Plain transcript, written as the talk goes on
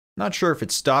Not sure if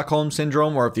it's Stockholm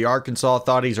Syndrome or if the Arkansas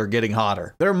thotties are getting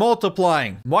hotter. They're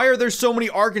multiplying. Why are there so many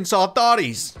Arkansas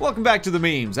thotties? Welcome back to the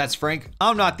memes. That's Frank.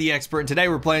 I'm not the expert, and today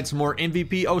we're playing some more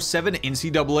MVP 07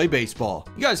 NCAA Baseball.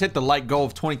 You guys hit the like goal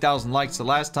of 20,000 likes the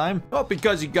last time? Well,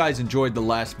 because you guys enjoyed the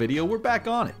last video, we're back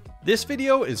on it. This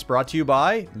video is brought to you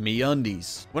by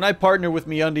MeUndies. When I partnered with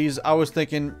MeUndies, I was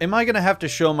thinking, am I gonna have to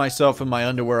show myself in my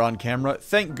underwear on camera?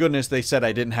 Thank goodness they said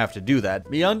I didn't have to do that.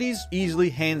 MeUndies, easily,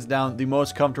 hands down, the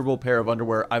most comfortable pair of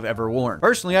underwear I've ever worn.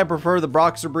 Personally, I prefer the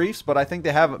boxer briefs, but I think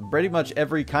they have pretty much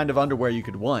every kind of underwear you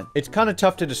could want. It's kind of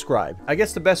tough to describe. I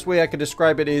guess the best way I could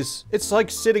describe it is, it's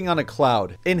like sitting on a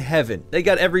cloud in heaven. They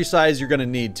got every size you're gonna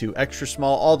need to, extra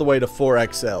small all the way to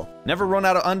 4XL. Never run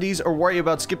out of undies or worry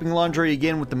about skipping laundry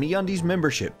again with the MeUndies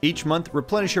membership. Each month,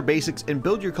 replenish your basics and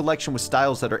build your collection with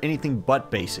styles that are anything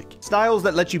but basic. Styles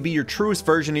that let you be your truest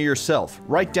version of yourself,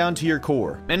 right down to your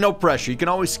core. And no pressure, you can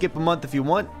always skip a month if you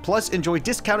want, plus enjoy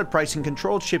discounted pricing,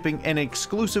 controlled shipping, and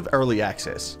exclusive early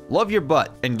access. Love your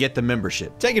butt and get the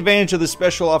membership. Take advantage of this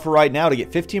special offer right now to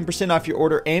get 15% off your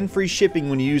order and free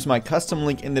shipping when you use my custom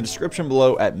link in the description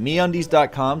below at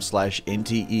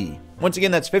meundies.com/NTE. Once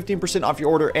again, that's 15% off your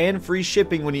order and free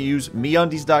shipping when you use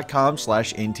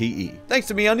meundies.com/NTE. Thanks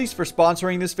to MeUndies for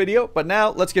sponsoring this video, but now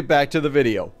let's get back to the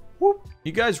video. Whoop.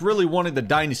 You guys really wanted the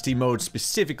dynasty mode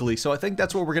specifically, so I think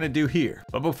that's what we're gonna do here.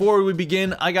 But before we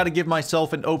begin, I gotta give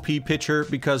myself an OP pitcher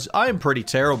because I am pretty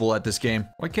terrible at this game.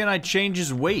 Why can't I change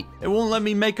his weight? It won't let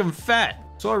me make him fat.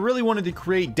 So I really wanted to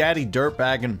create Daddy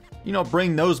Dirtbag and, you know,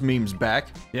 bring those memes back.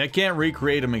 Yeah, I can't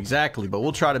recreate him exactly, but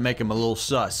we'll try to make him a little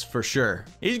sus, for sure.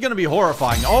 He's gonna be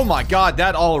horrifying. Oh my god,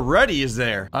 that already is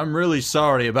there. I'm really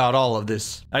sorry about all of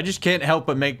this. I just can't help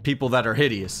but make people that are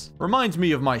hideous. Reminds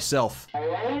me of myself.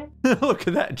 Look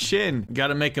at that chin.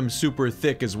 Gotta make him super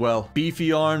thick as well.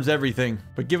 Beefy arms, everything.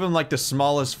 But give him like the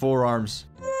smallest forearms.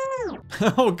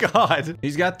 Oh god,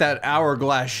 he's got that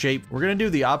hourglass shape. We're gonna do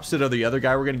the opposite of the other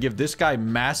guy. We're gonna give this guy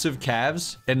massive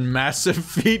calves and massive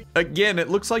feet. Again, it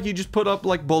looks like you just put up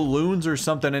like balloons or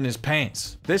something in his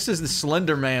pants. This is the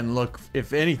Slender Man look,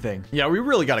 if anything. Yeah, we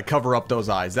really gotta cover up those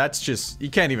eyes. That's just, you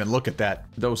can't even look at that.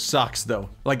 Those socks though.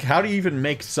 Like, how do you even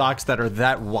make socks that are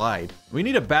that wide? We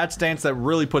need a bat stance that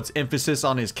really puts emphasis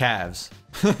on his calves.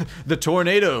 The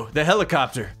tornado, the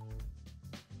helicopter.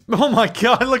 Oh my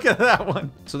god, look at that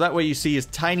one. So that way you see his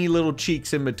tiny little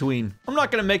cheeks in between. I'm not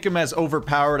gonna make him as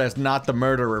overpowered as Not the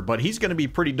Murderer, but he's gonna be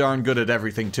pretty darn good at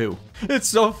everything too. It's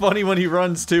so funny when he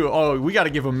runs too. Oh, we gotta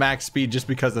give him max speed just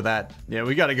because of that. Yeah,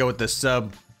 we gotta go with the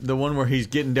sub. The one where he's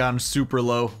getting down super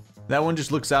low. That one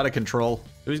just looks out of control.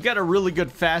 So he's got a really good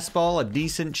fastball, a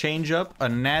decent changeup, a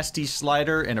nasty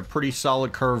slider, and a pretty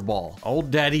solid curveball.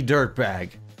 Old Daddy Dirtbag.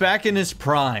 Back in his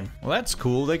prime. Well, that's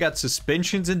cool. They got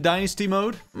suspensions in Dynasty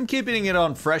mode. I'm keeping it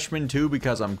on freshman too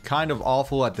because I'm kind of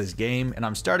awful at this game, and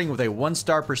I'm starting with a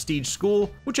 1-star prestige school,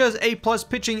 which has A+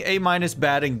 pitching, A-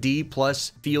 batting, D+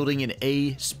 fielding, and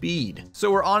A speed.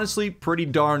 So we're honestly pretty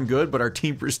darn good, but our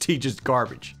team prestige is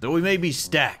garbage. So we may be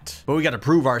stacked, but we gotta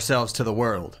prove ourselves to the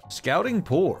world. Scouting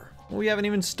poor. We haven't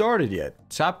even started yet.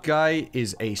 Top guy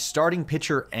is a starting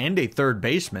pitcher and a third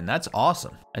baseman. That's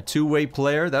awesome. A two-way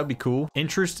player, that'd be cool.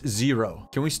 Interest 0.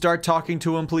 Can we start talking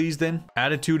to him, please, then?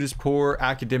 Attitude is poor,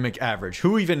 academic average.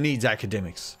 Who even needs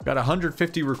academics? Got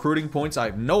 150 recruiting points. I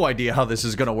have no idea how this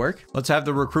is gonna work. Let's have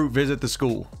the recruit visit the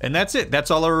school. And that's it. That's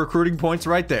all our recruiting points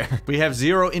right there. We have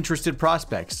 0 interested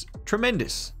prospects.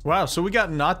 Tremendous. Wow, so we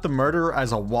got Not the Murderer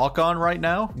as a walk-on right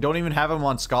now. Don't even have him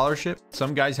on scholarship.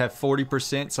 Some guys have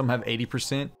 40%, some have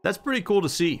 80%. That's pretty cool to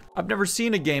see. I've never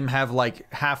seen a game have like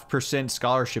 0.5%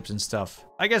 scholarships and stuff.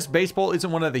 I guess baseball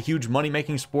isn't one of the huge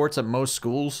money-making sports at most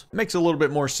schools. It makes a little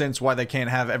bit more sense why they can't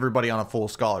have everybody on a full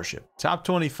scholarship. Top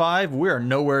 25, we are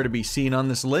nowhere to be seen on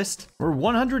this list. We're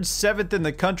 107th in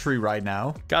the country right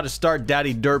now. Gotta start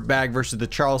Daddy Dirtbag versus the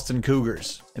Charleston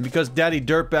Cougars. And because Daddy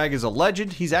Dirtbag is a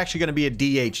legend, he's actually gonna be a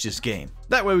DH this game.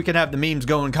 That way we can have the memes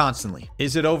going constantly.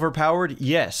 Is it overpowered?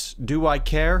 Yes. Do I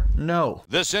care? No.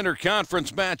 This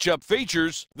interconference matchup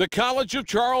features the College of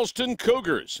Charleston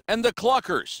Cougars and the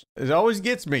Cluckers. It always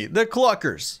gets me. The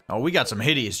Cluckers. Oh, we got some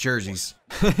hideous jerseys.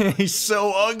 He's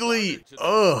so ugly.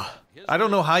 Ugh. I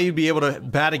don't know how you'd be able to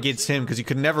bat against him because you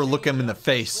could never look him in the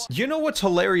face. You know what's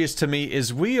hilarious to me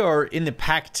is we are in the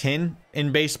Pac-10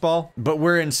 in baseball, but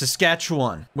we're in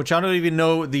Saskatchewan, which I don't even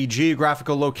know the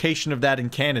geographical location of that in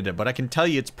Canada, but I can tell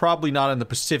you it's probably not on the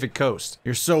Pacific coast.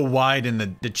 You're so wide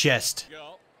in the chest.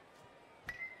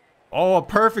 Oh, a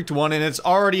perfect one, and it's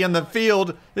already on the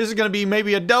field. This is going to be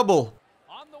maybe a double.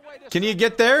 Can you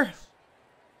get there?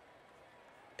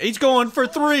 He's going for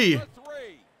 3.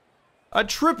 A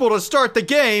triple to start the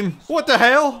game. What the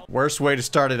hell? Worst way to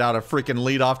start it out, a freaking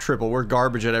leadoff triple. We're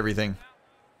garbage at everything.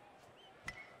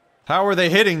 How are they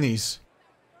hitting these?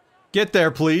 Get there,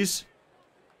 please.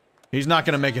 He's not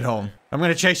going to make it home. I'm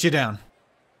going to chase you down.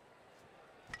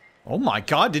 Oh my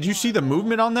God, did you see the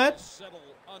movement on that?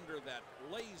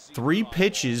 3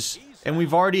 pitches, and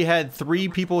we've already had 3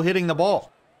 people hitting the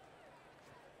ball.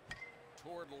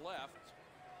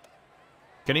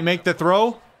 Can he make the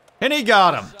throw? And he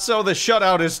got him. So the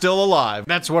shutout is still alive.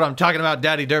 That's what I'm talking about,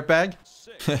 Daddy Dirtbag.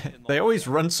 They always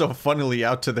run so funnily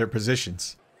out to their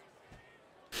positions.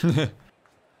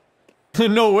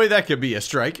 No way that could be a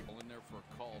strike.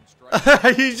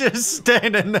 He's just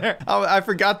standing there. I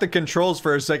forgot the controls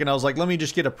for a second. I was like, let me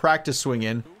just get a practice swing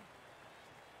in.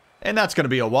 And that's going to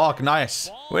be a walk.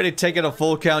 Nice. Way to take it a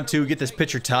full count, too. Get this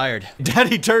pitcher tired.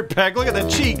 Daddy Dirtbag, look at the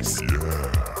cheeks.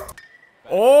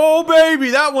 Oh, baby.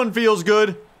 That one feels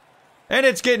good. And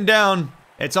it's getting down.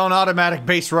 It's on automatic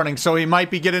base running, so he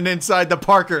might be getting inside the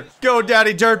Parker. Go,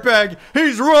 Daddy Dirtbag.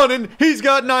 He's running. He's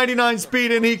got 99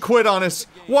 speed, and he quit on us.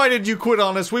 Why did you quit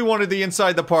on us? We wanted the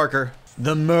inside the Parker.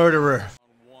 The murderer.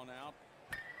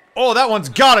 Oh, that one's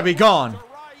got to be gone.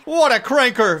 What a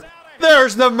cranker.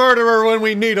 There's the murderer when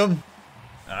we need him.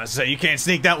 So you can't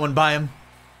sneak that one by him.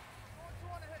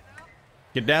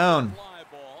 Get down.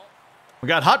 We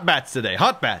got hot bats today.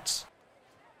 Hot bats.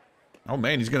 Oh,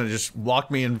 man, he's going to just walk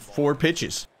me in 4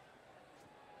 pitches.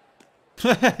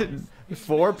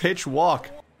 4-pitch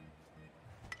walk.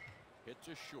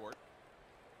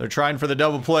 They're trying for the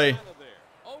double play.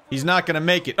 He's not going to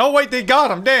make it. Oh, wait, they got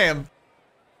him. Damn.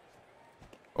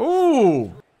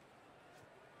 Ooh.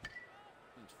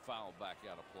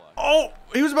 Oh,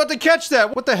 he was about to catch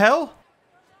that. What the hell?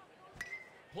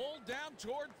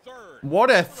 What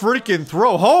a freaking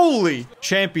throw. Holy.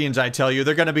 Champions, I tell you.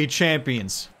 They're going to be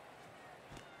champions.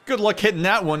 Good luck hitting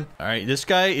that one. All right, this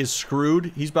guy is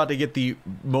screwed. He's about to get the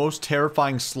most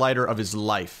terrifying slider of his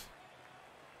life.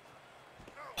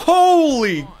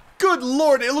 Holy, good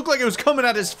Lord. It looked like it was coming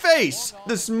at his face.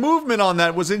 This movement on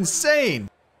that was insane.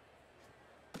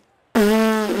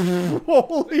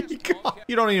 Holy God.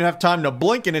 You don't even have time to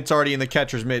blink and it's already in the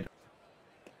catcher's mitt.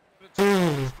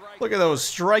 Look at those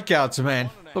strikeouts, man.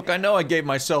 Look, I know I gave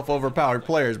myself overpowered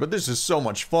players, but this is so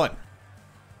much fun.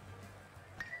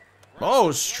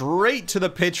 Oh, straight to the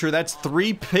pitcher. That's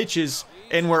 3 pitches,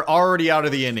 and we're already out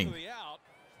of the inning.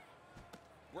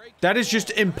 That is just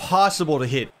impossible to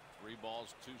hit. 3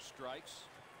 balls, 2 strikes.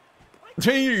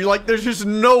 You're like, there's just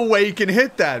no way you can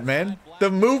hit that, man.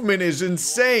 The movement is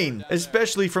insane,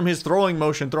 especially from his throwing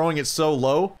motion, throwing it so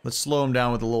low. Let's slow him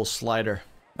down with a little slider.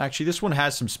 Actually, this one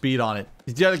has some speed on it.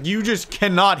 You just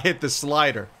cannot hit the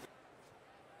slider.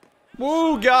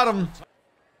 Woo, got him.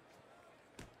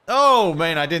 Oh,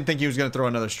 man, I didn't think he was going to throw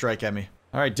another strike at me.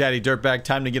 All right, Daddy Dirtbag,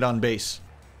 time to get on base.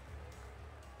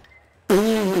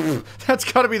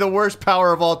 That's got to be the worst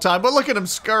power of all time, but look at him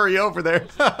scurry over there.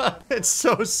 It's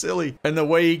so silly. And the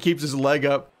way he keeps his leg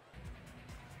up.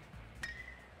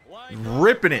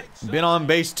 Ripping it. Been on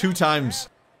base 2 times.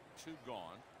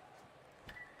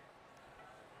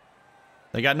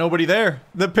 They got nobody there.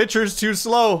 The pitcher's too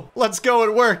slow. Let's go,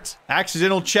 it worked.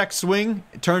 Accidental check swing,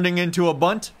 turning into a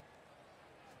bunt.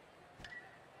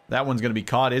 That one's gonna be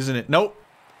caught, isn't it? Nope.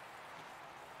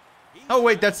 Oh,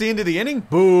 wait, that's the end of the inning?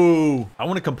 Boo. I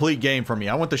want a complete game from you.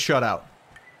 I want the shutout.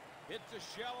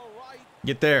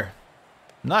 Get there.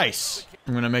 Nice.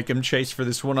 I'm gonna make him chase for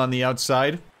this one on the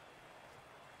outside.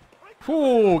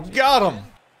 Ooh, got him.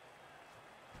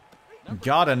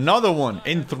 Got another one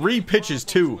in 3 pitches,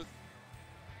 too.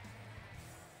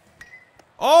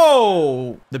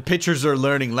 Oh! The pitchers are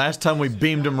learning. Last time we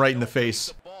beamed him right in the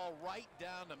face.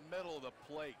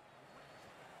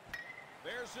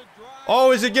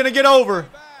 Oh, is it gonna get over?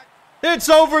 It's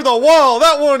over the wall.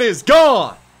 That one is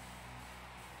gone.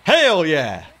 Hell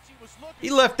yeah. He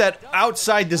left that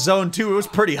outside the zone, too. It was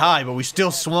pretty high, but we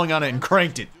still swung on it and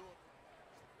cranked it.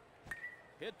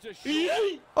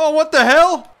 Oh, what the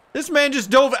hell? This man just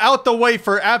dove out the way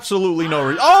for absolutely no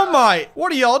reason. Oh my,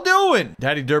 what are y'all doing?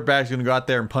 Daddy Dirtbag's gonna go out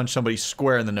there and punch somebody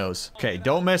square in the nose. Okay,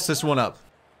 don't mess this one up.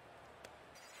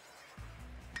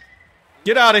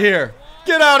 Get out of here.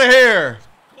 Get out of here.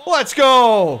 Let's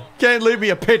go. Can't leave me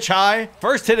a pitch high.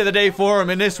 First hit of the day for him,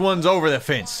 and this one's over the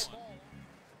fence.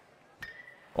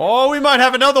 Oh, we might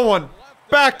have another one.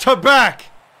 Back to back.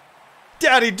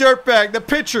 Daddy Dirtbag, the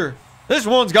pitcher. This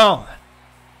one's gone.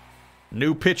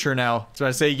 New pitcher now. So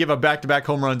I say you give a back-to-back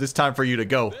home run. This time for you to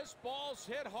go.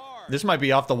 This might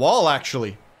be off the wall,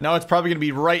 actually. Now it's probably going to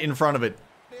be right in front of it.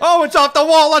 Oh, it's off the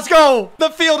wall. Let's go.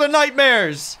 The field of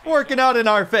nightmares. Working out in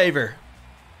our favor.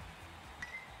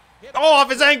 Oh,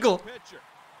 off his ankle.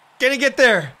 Can he get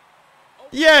there?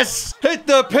 Yes! Hit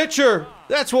the pitcher!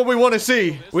 That's what we want to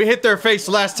see. We hit their face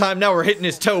last time, now we're hitting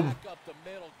his toe.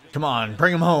 Come on,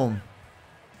 bring him home.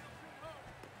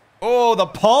 Oh, the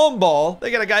palm ball.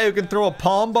 They got a guy who can throw a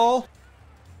palm ball.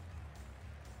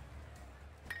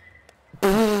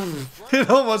 It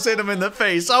almost hit him in the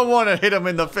face. I want to hit him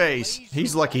in the face.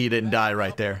 He's lucky he didn't die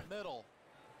right there.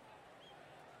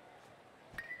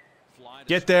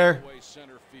 Get there.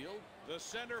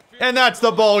 And that's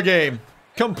the ball game.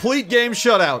 Complete game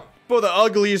shutout for the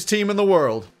ugliest team in the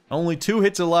world. Only 2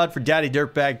 hits allowed for Daddy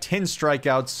Dirtbag, 10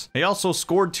 strikeouts. He also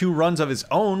scored 2 runs of his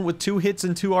own with 2 hits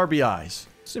and 2 RBIs.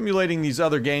 Simulating these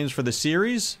other games for the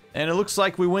series, and it looks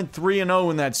like we went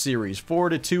 3-0 in that series,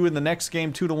 4-2 in the next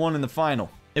game, 2-1 in the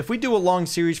final. If we do a long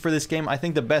series for this game, I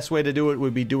think the best way to do it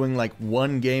would be doing like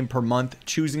 1 game per month,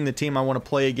 choosing the team I want to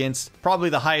play against, probably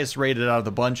the highest rated out of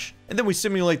the bunch, and then we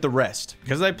simulate the rest,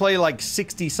 because I play like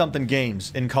 60-something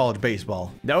games in college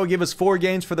baseball. That would give us 4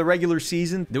 games for the regular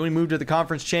season, then we move to the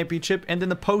conference championship, and then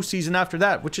the postseason after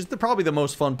that, which is probably the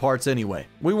most fun parts anyway.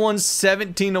 We won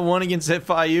 17-1 against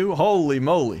FIU, holy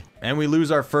moly. And we lose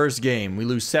our first game. We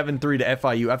lose 7-3 to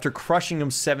FIU after crushing them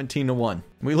 17-1.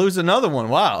 We lose another one,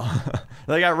 wow.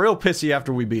 They got real pissy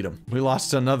after we beat them. We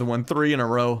lost another one, 3 in a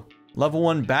row. Level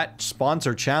 1 Bat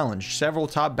Sponsor Challenge. Several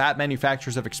top bat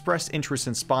manufacturers have expressed interest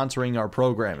in sponsoring our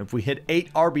program. If we hit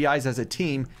 8 RBIs as a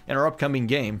team in our upcoming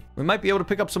game, we might be able to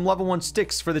pick up some level 1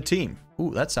 sticks for the team.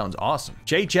 Ooh, that sounds awesome.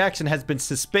 Jay Jackson has been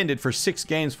suspended for 6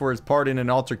 games for his part in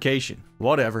an altercation.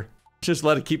 Whatever. Just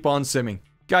let it keep on simming.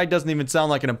 Guy doesn't even sound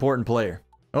like an important player.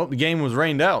 Oh, the game was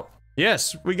rained out.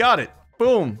 Yes, we got it.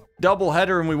 Boom. Double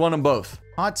header and we won them both.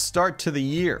 Hot start to the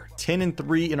year.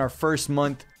 10-3 in our first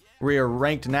month. We are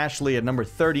ranked nationally at number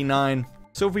 39.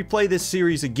 So if we play this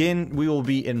series again, we will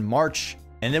be in March.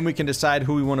 And then we can decide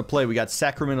who we want to play. We got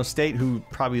Sacramento State, who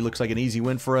probably looks like an easy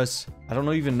win for us. I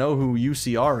don't even know who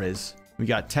UCR is. We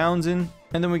got Townsend.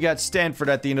 And then we got Stanford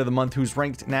at the end of the month, who's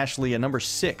ranked nationally at number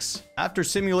 6. After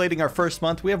simulating our first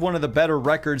month, we have one of the better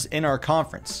records in our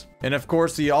conference. And of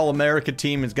course, the All-America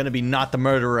team is going to be Not the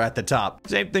Murderer at the top.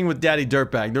 Same thing with Daddy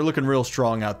Dirtbag. They're looking real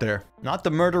strong out there. Not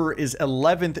the Murderer is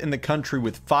 11th in the country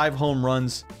with 5 home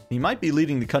runs. He might be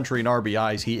leading the country in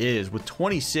RBIs. He is with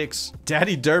 26.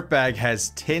 Daddy Dirtbag has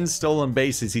 10 stolen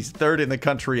bases. He's 3rd in the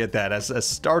country at that. As a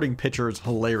starting pitcher, is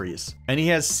hilarious. And he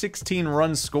has 16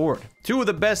 runs scored. 2 of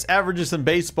the best averages in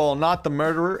baseball, Not the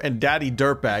Murderer and Daddy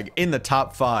Dirtbag, in the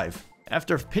top 5.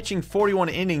 After pitching 41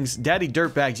 innings, Daddy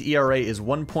Dirtbag's ERA is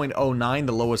 1.09,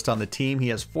 the lowest on the team. He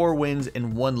has 4 wins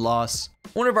and 1 loss.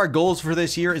 One of our goals for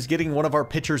this year is getting one of our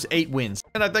pitchers 8 wins,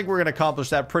 and I think we're going to accomplish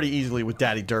that pretty easily with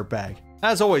Daddy Dirtbag.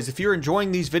 As always, if you're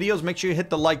enjoying these videos, make sure you hit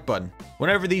the like button.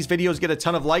 Whenever these videos get a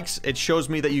ton of likes, it shows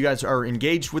me that you guys are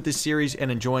engaged with this series and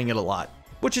enjoying it a lot,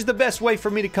 which is the best way for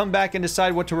me to come back and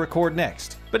decide what to record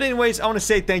next. But anyways, I want to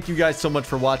say thank you guys so much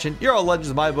for watching. You're all legends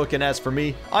of my book, and as for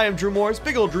me, I am Drew Morris,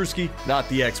 big ol' Drewski, not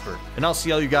the expert. And I'll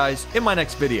see all you guys in my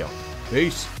next video.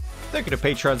 Peace. Thank you to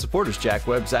Patreon supporters Jack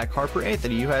Webb, Zach Harper,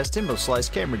 Anthony Uhas, Timbo Slice,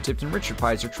 Cameron Tipton, Richard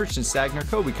Pizer, Tristan Stagner,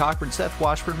 Kobe Cochran, Seth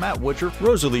Washburn, Matt Woodruff,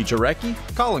 Rosalie Jarecki,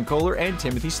 Colin Kohler, and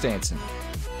Timothy Stanson.